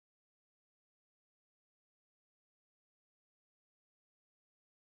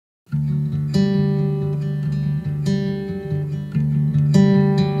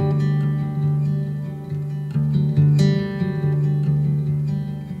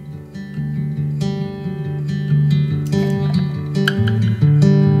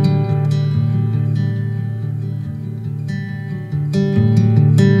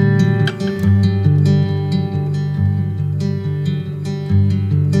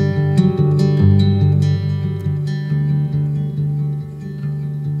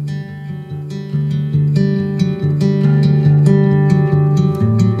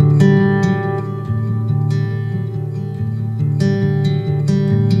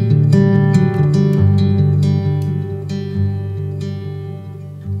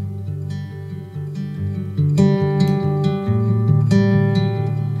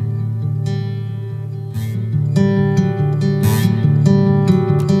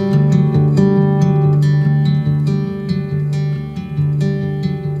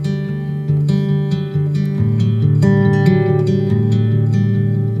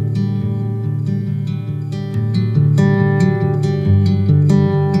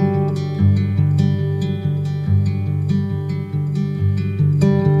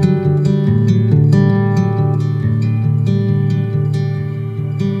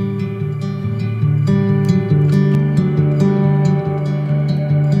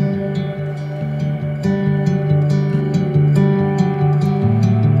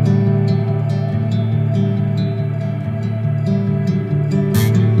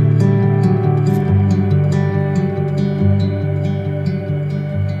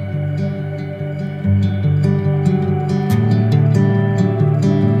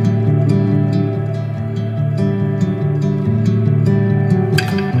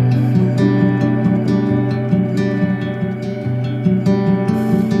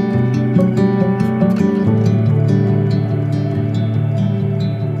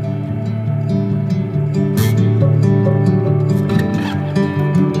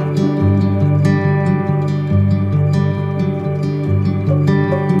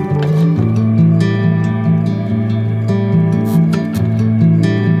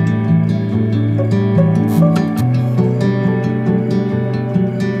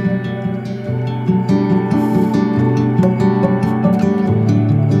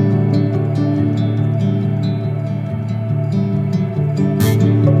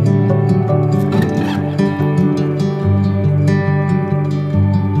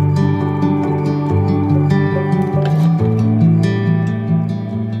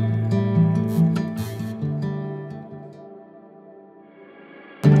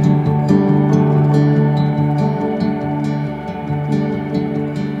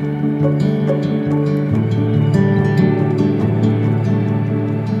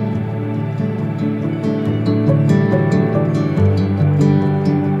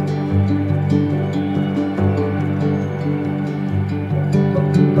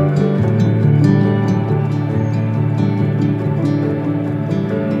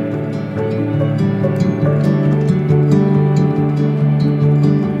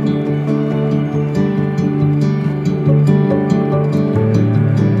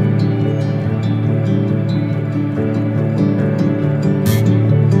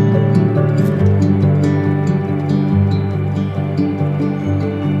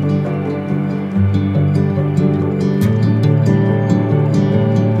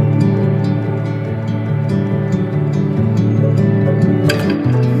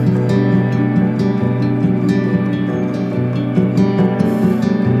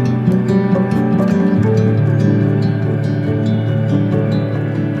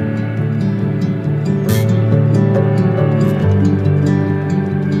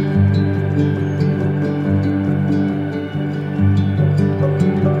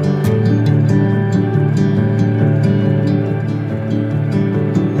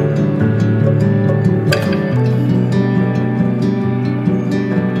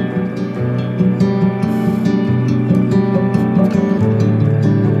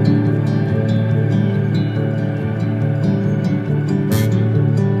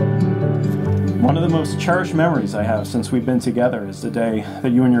most cherished memories I have since we've been together is the day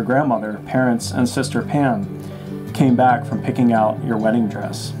that you and your grandmother, parents, and sister Pam came back from picking out your wedding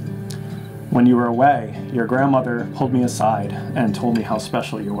dress. When you were away, your grandmother pulled me aside and told me how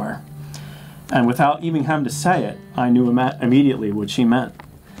special you were. And without even having to say it, I knew immediately what she meant.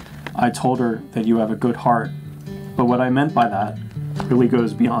 I told her that you have a good heart, but what I meant by that really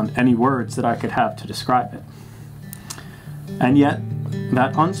goes beyond any words that I could have to describe it. And yet,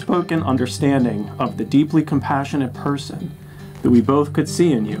 that unspoken understanding of the deeply compassionate person that we both could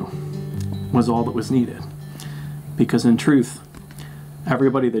see in you was all that was needed. Because in truth,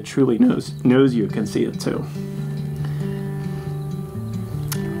 everybody that truly knows you can see it too.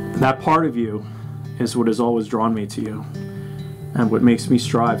 That part of you is what has always drawn me to you, and what makes me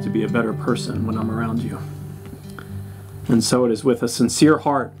strive to be a better person when I'm around you. And so it is with a sincere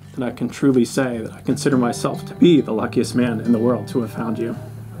heart that I can truly say that I consider myself to be the luckiest man in the world to have found you.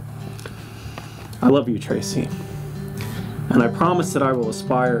 I love you, Tracey. And I promise that I will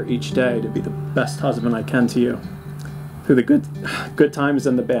aspire each day to be the best husband I can to you, through the good times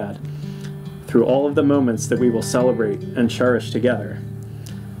and the bad, through all of the moments that we will celebrate and cherish together,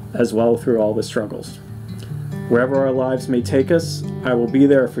 as well through all the struggles. Wherever our lives may take us, I will be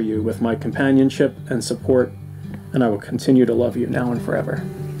there for you with my companionship and support, and I will continue to love you now and forever.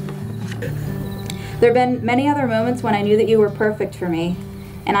 There have been many other moments when I knew that you were perfect for me,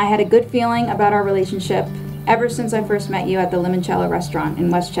 and I had a good feeling about our relationship ever since I first met you at the Limoncello restaurant in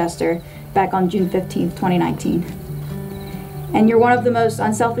Westchester back on June 15th, 2019. And you're one of the most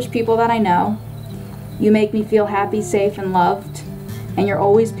unselfish people that I know. You make me feel happy, safe, and loved, and you're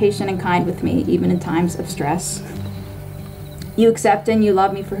always patient and kind with me, even in times of stress. You accept and you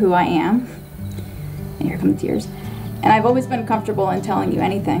love me for who I am. And here come the tears. And I've always been comfortable in telling you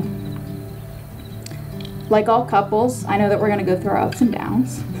anything. Like all couples, I know that we're going to go through our ups and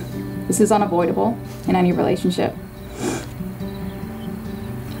downs. This is unavoidable in any relationship.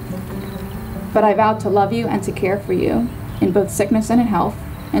 But I vow to love you and to care for you in both sickness and in health,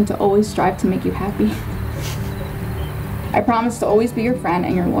 and to always strive to make you happy. I promise to always be your friend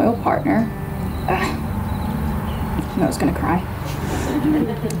and your loyal partner. I was going to cry.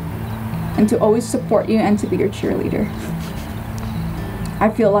 And to always support you and to be your cheerleader. I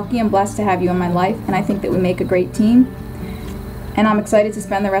feel lucky and blessed to have you in my life, and I think that we make a great team. And I'm excited to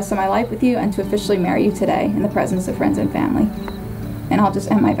spend the rest of my life with you and to officially marry you today in the presence of friends and family. And I'll just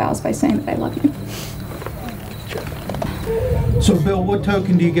end my vows by saying that I love you. So, Bill, what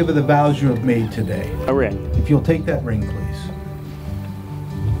token do you give of the vows you have made today? A ring. If you'll take that ring, please.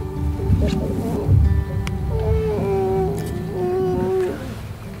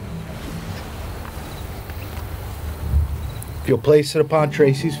 If you'll place it upon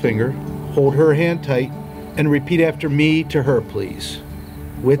Tracey's finger, hold her hand tight, and repeat after me to her, please.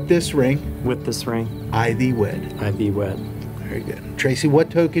 With this ring. With this ring. I thee wed. I thee wed. Very good. Tracey,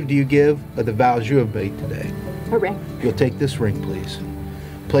 what token do you give of the vows you have made today? A ring. If you'll take this ring, please.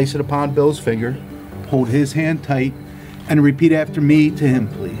 Place it upon Bill's finger, hold his hand tight, and repeat after me to him,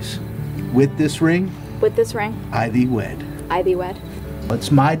 please. With this ring. With this ring. I thee wed. I thee wed. It's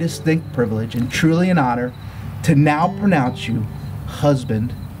my distinct privilege and truly an honor to now pronounce you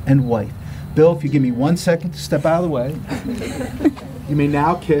husband and wife. Bill, if you give me 1 second to step out of the way, you may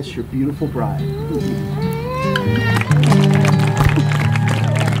now kiss your beautiful bride.